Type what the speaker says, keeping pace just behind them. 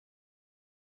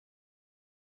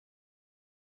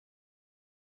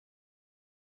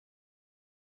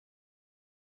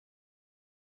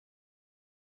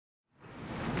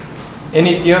In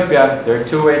Ethiopia, there are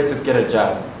two ways to get a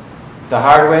job: the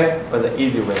hard way or the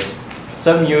easy way.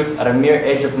 Some youth at a mere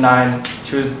age of 9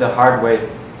 choose the hard way,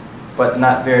 but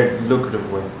not very lucrative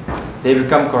way. They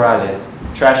become corrales,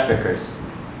 trash pickers.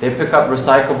 They pick up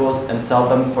recyclables and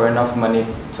sell them for enough money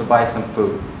to buy some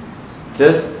food.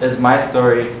 This is my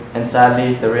story, and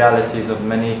sadly, the realities of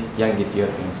many young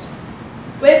Ethiopians.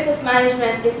 Waste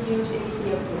management is huge in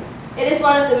Ethiopia. It is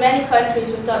one of the many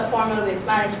countries without formal waste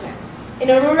management. In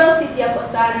a rural city of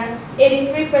Hosanna,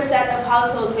 83% of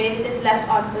household waste is left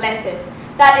uncollected.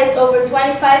 That is over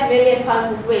 25 million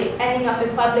pounds of waste ending up in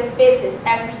public spaces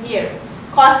every year,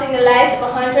 costing the lives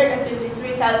of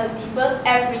 153,000 people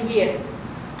every year.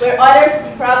 Where others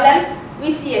see problems, we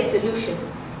see a solution.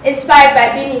 Inspired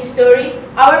by Bini's story,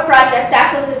 our project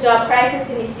tackles the job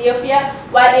crisis in Ethiopia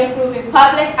while improving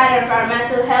public and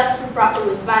environmental health through proper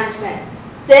waste management.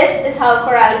 This is how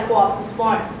Corale Co-op was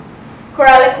born.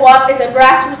 Corale Co-op is a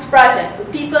grassroots project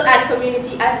with people and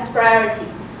community as its priority.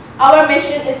 Our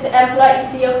mission is to employ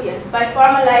Ethiopians by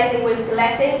formalizing waste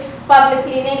collecting, public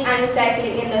cleaning, and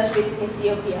recycling industries in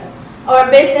Ethiopia. Our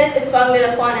business is founded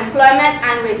upon employment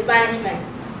and waste management.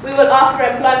 We will offer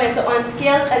employment to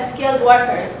unskilled and skilled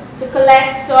workers to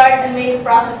collect, sort, and make a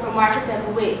profit from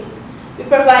marketable waste. We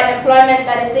provide employment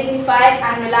that is dignified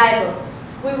and reliable.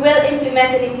 We will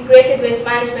implement an integrated waste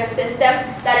management system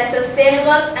that is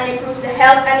sustainable and improves the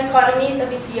health and economies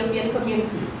of Ethiopian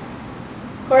communities.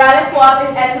 Corale Co-op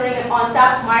is entering an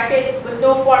untapped market with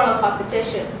no formal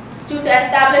competition. Due to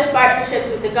established partnerships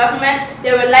with the government,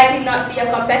 there will likely not be a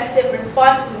competitive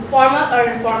response from the formal or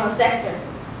informal sector.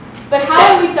 But how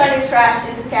are we turning trash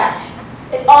into cash?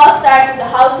 It all starts with the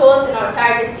households in our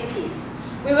target cities.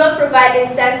 We will provide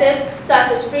incentives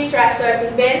such as free trash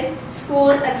sorting bins,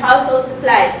 school and household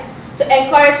supplies to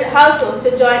encourage the households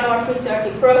to join our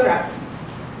pre-sorting program.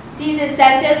 These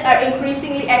incentives are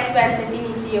increasingly expensive in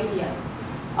Ethiopia.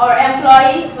 Our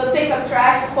employees will pick up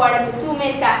trash according to two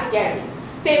main categories: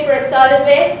 paper and solid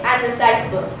waste and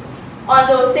recyclables. On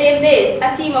those same days,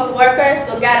 a team of workers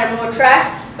will gather more trash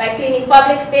by cleaning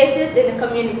public spaces in the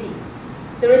community.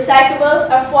 The recyclables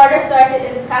are further sorted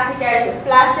into categories of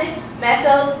plastic,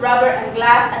 metals, rubber, and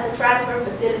glass at the transfer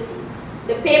facility.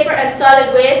 The paper and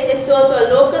solid waste is sold to a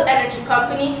local energy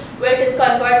company where it is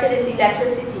converted into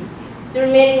electricity. The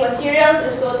remaining materials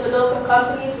are sold to local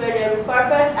companies where they are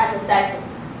repurposed and recycled.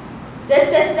 This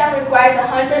system requires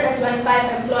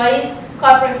 125 employees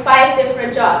covering 5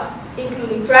 different jobs,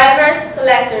 including drivers,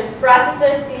 collectors,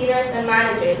 processors, cleaners, and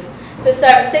managers, to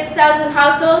serve 6,000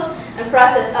 households and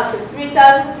process up to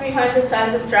 3,300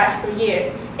 tons of trash per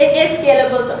year. It is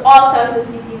scalable to all towns and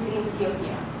cities in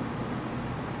Ethiopia.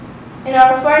 In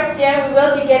our first year, we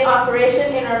will begin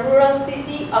operation in a rural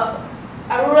city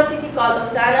called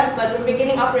Hosanna, but we're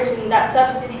beginning operation in that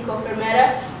sub-city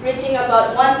Kofermera, reaching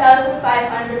about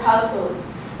 1,500 households.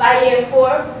 By year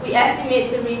 4, we estimate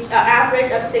to reach an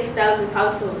average of 6,000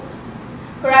 households.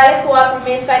 Corale Co-op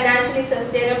remains financially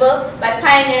sustainable by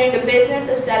pioneering the business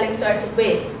of selling sorted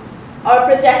waste. Our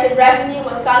projected revenue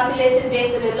was calculated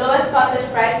based on the lowest published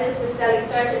prices for selling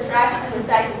sorted trash and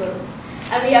recyclables,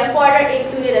 and we have further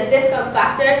included a discount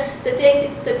factor to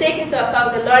take into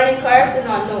account the learning curves and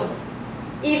unknowns.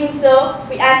 Even so,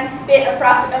 we anticipate a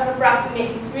profit of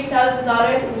approximately $3,000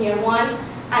 in year 1,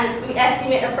 and we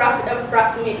estimate a profit of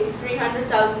approximately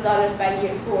 $300,000 by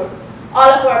year 4. All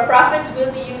of our profits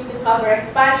will be used to cover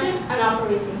expansion and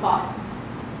operating costs.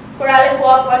 Corale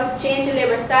Co-op wants to change the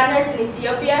labor standards in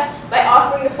Ethiopia by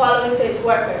offering the following to its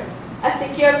workers: a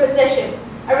secure position,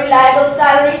 a reliable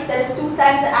salary that is 2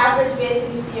 times the average wage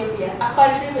in Ethiopia, a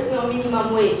country with no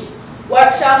minimum wage,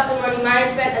 workshops and money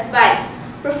management advice,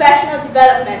 professional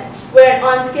development, where an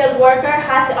unskilled worker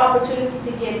has the opportunity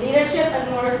to gain leadership and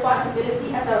more responsibility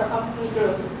as our company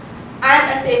grows, and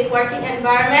a safe working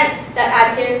environment that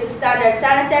adheres to standard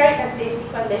sanitary and safety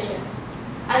conditions.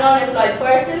 An unemployed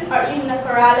person or even a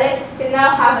corale can now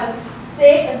have a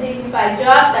safe and dignified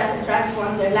job that can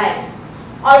transform their lives.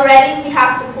 Already we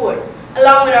have support.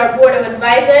 Along with our board of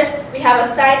advisors, we have a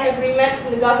signed agreement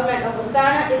from the government of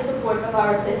Hosanna in support of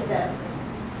our system.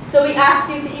 So we ask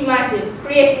you to imagine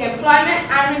creating employment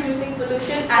and reducing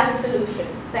pollution as a solution.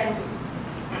 Thank you.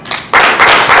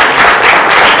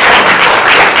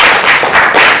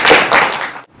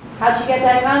 How'd you get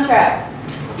that contract?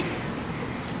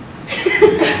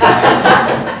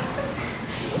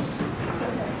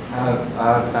 I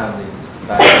have families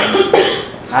back home.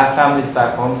 I have families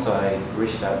back home, so I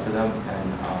reached out to them,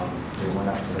 and they went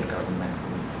up to the government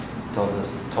and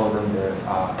told them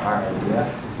our idea,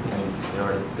 and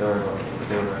they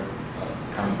were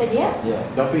I said yes. Yeah.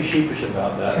 Don't be sheepish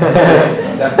about that.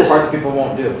 That's the part that people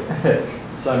won't do.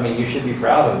 So I mean, you should be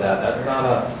proud of that. That's not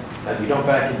a, that you don't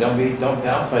don't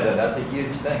downplay that. That's a huge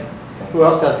thing. Who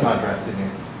else has contracts in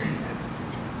here?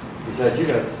 Besides you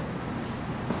guys.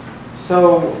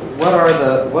 So what are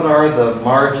the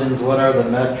margins? What are the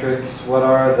metrics? What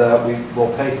are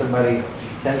we'll pay somebody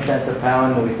 10 cents a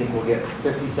pound and we think we'll get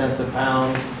 50 cents a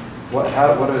pound. What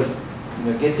is,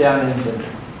 get down into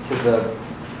the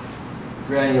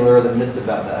granular, the nits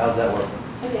about that. How's that work?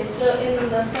 Okay, so in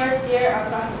the first year, our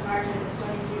profit margin is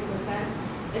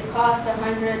 23%. It costs $179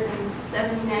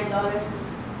 to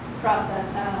process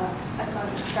a ton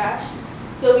of trash.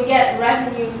 So we get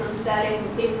revenue from selling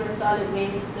paper and solid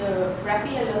waste to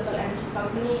REPI, a local energy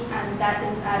company, and that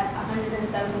is at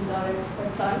 $170 per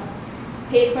ton.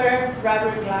 Paper,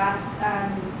 rubber, glass, and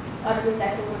other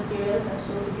recycled materials are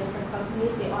sold to different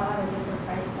companies. They all have a different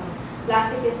price point.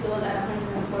 Plastic is sold at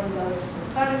 $140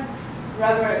 per ton.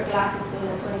 Rubber, glass is sold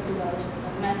at $22 per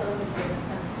ton. Metals is sold at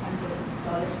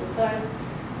 $700 per ton.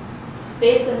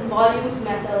 Based on volumes,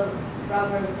 metal,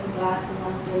 rubber, and glass are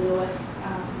one of the lowest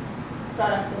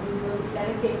products that we will be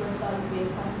selling. Paper and solid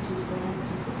waste constitutes for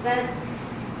 92%.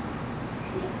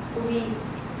 Yes,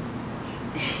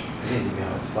 It's easy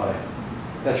going, it's fine.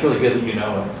 That's really good that you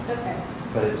know it, okay.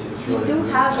 but it's really We do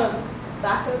good. have a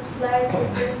backup slide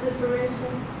with this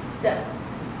information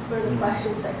for the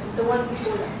question section. The one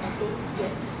before that.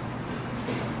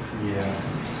 Yeah.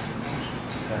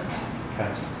 That's,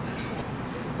 okay.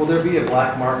 Will there be a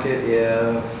black market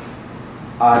if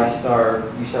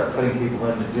you start putting people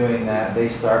into doing that, they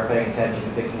start paying attention to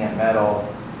picking at metal,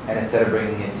 and instead of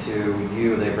bringing it to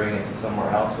you, they bring it to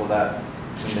somewhere else? Will that,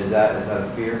 is that a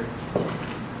fear?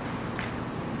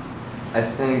 I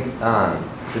think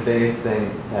the biggest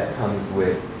thing that comes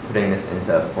with putting this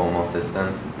into a formal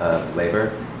system of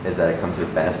labor is that it comes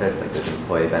with benefits, like there's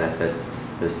employee benefits,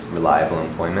 there's reliable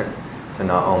employment. So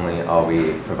not only are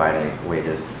we providing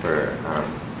wages for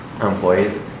our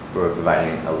employees, but we're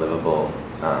providing a livable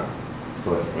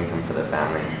source of income for their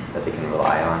family that they can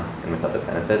rely on and with other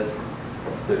benefits.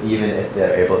 So even if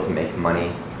they're able to make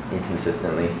money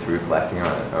inconsistently through collecting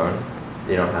on their own,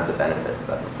 they don't have the benefits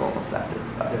that the formal sector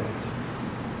provides.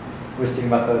 We're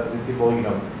thinking about the people, in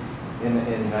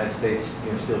the United States,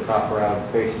 steal copper out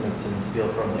of basements and steal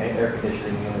from the air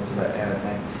conditioning units and that kind of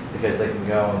thing, because they can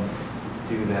go and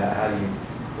do that. How do you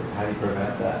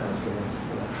prevent that? What's your answer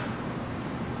for that?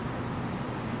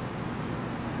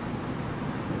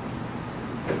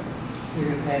 You're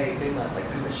going to pay based on like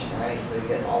commission, right? So you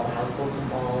get all the households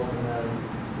involved, and then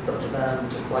it's up to them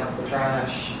to collect the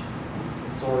trash,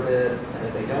 and sort it, and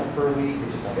if they don't for a week, they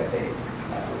just don't get paid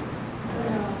that week.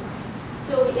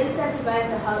 So we incentivize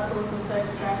the household to sort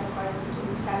the trash according to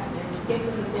the calculator, give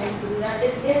them the bins to do that.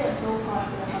 It is at no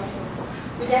cost to the household.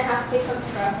 We then have pickup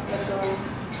trucks that go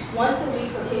once a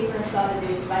week for paper and solid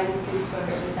waste, bi-weekly for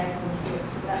recycling materials,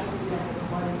 because that would be less of a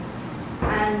volume.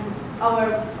 And our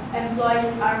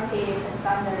employees are paid a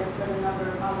standard for the number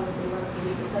of hours they work a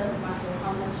week. It doesn't matter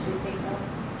how much they pick up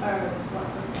or what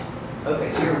they pick up.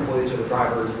 Okay, so your employees are the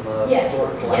drivers and the Yes.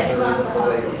 sort collectors Yes, and the waste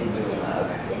household. and doing that.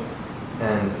 Okay. Yes.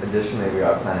 And additionally, we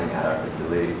are planning at our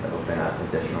facility to open up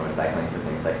additional recycling for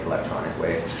things like electronic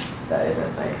waste that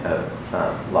isn't like a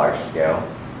large scale,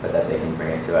 but that they can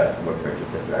bring it to us and we'll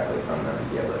purchase it directly from them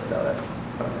and be able to sell it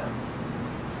from them.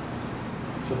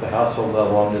 So at the household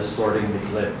level, I'm just sorting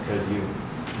because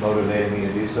you've motivated me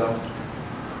to do so.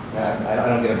 I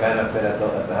don't get a benefit at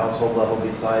the household level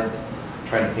besides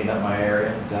trying to clean up my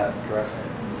area. Is that correct?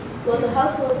 Well, the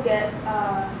households get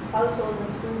household and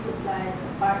school supplies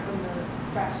apart from the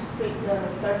trash,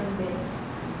 the certain bins.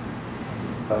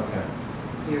 Okay.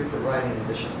 So you're providing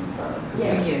additional incentive, because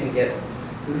Yes. we need to get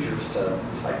Hoosiers to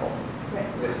recycle. Right.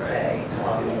 We have to pay, and a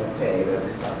lot of people don't pay to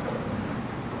recycle.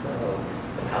 So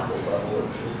at the household level,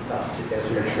 it's tough to get.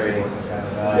 So you're trading some kind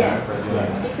of value Yes, for doing yes,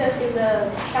 that. because in the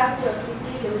capital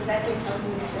city, the recycling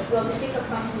companies, the pickup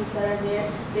companies that are there,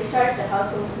 they charge the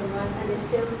households for run and they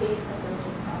still face a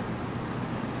certain cost.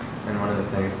 And one of the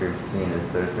things we've seen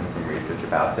is there's been some research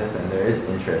about this, and there is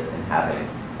interest in having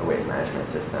a waste management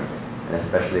system, and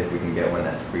especially if we can get one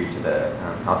that's free to the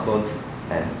households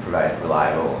and provides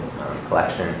reliable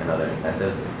collection and other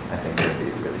incentives, I think there would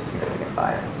be really significant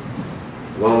buy-in.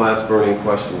 One last burning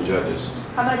question, judges.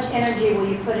 How much energy will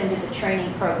you put into the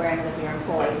training programs of your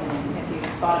employees, and if you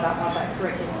thought about what that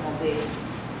curriculum will be?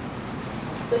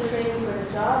 The training for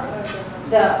the job or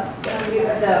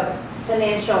The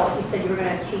financial, you said you were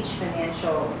going to teach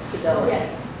financial stability.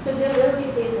 Yes, so they will be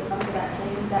paid to come to that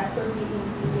training. That could be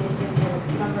included in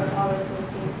the number of hours they're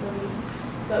paid per week.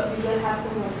 But we will have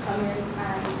someone come in,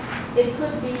 and it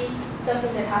could be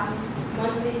something that happens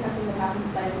monthly, something that happens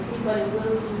bi-weekly, but it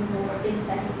will be more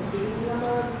intense at the beginning of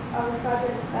our our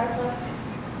project to start with.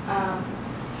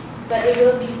 But it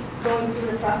will be going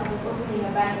through the process of opening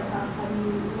a bank account. How do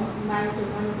you manage your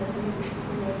money because some of these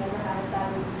people may have never had a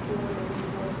salary before, they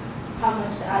don't know how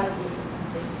much to allocate in some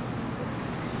places.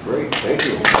 Great, thank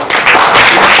you.